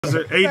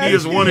AD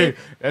is winning.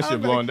 That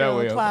shit blowing that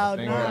way up.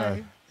 Thank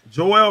God.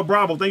 Joel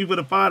Bravo, thank you for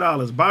the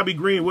 $5. Bobby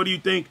Green, what do you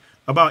think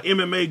about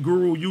MMA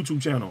Guru YouTube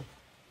channel?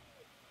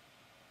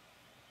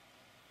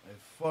 Hey,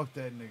 fuck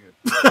that nigga.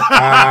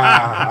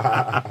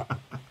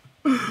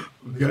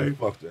 Okay.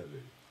 Fuck that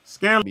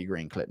nigga. Bobby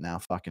Green clip now.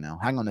 Fucking hell.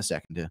 Hang on a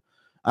second here.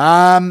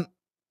 Right,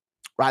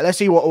 let's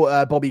see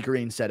what Bobby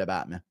Green said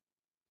about me.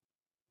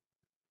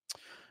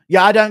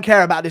 Yeah, I don't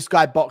care about this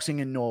guy boxing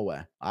in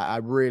Norway. I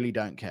really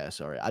don't care.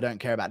 Sorry. I don't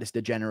care about this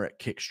degenerate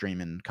kick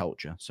streaming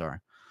culture. Sorry.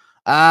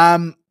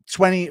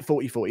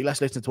 40.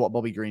 Let's listen to what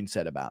Bobby Green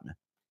said about me.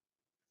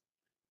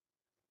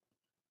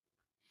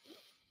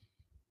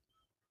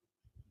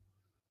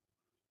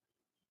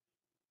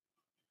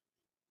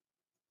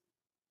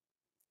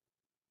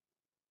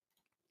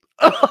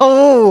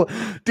 Oh,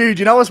 dude,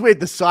 you know what's weird?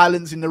 The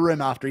silence in the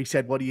room after he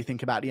said, what do you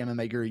think about the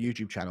MMA Guru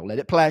YouTube channel? Let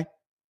it play.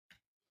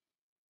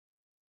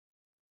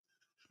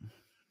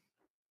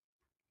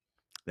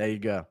 There you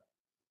go.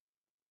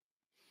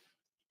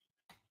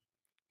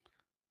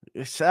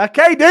 It's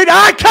okay, dude.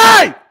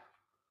 Okay.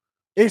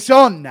 It's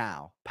on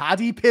now.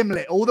 Paddy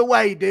Pimblett all the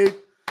way, dude.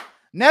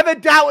 Never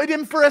doubted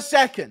him for a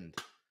second.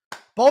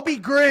 Bobby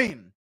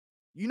Green,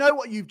 you know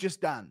what you've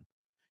just done?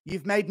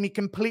 You've made me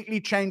completely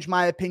change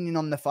my opinion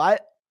on the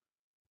fight.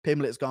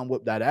 Pimblett's gone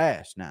whoop that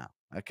ass now.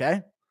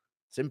 Okay?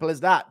 Simple as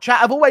that.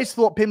 Chat, I've always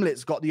thought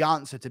Pimblett's got the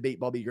answer to beat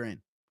Bobby Green.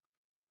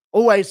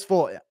 Always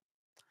thought it.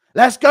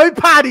 Let's go,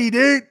 Paddy,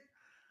 dude.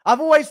 I've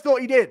always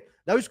thought he did.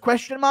 Those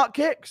question mark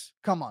kicks?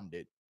 Come on,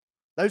 dude.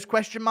 Those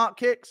question mark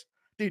kicks?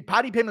 Dude,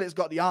 Paddy Pimblett's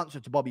got the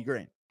answer to Bobby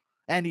Green.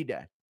 Any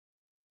day.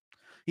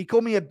 He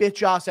called me a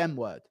bitch-ass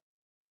M-word.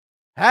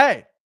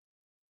 Hey.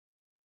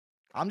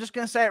 I'm just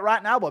going to say it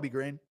right now, Bobby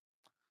Green.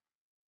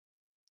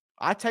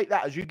 I take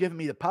that as you giving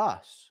me the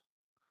pass.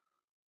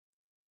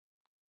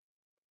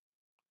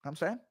 I'm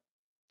saying?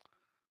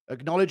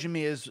 Acknowledging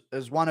me as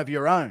one of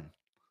your own.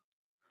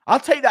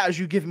 I'll take that as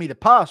you giving me the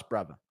pass,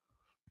 brother.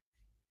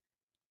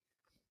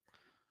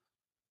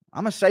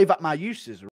 I'm going to save up my uses.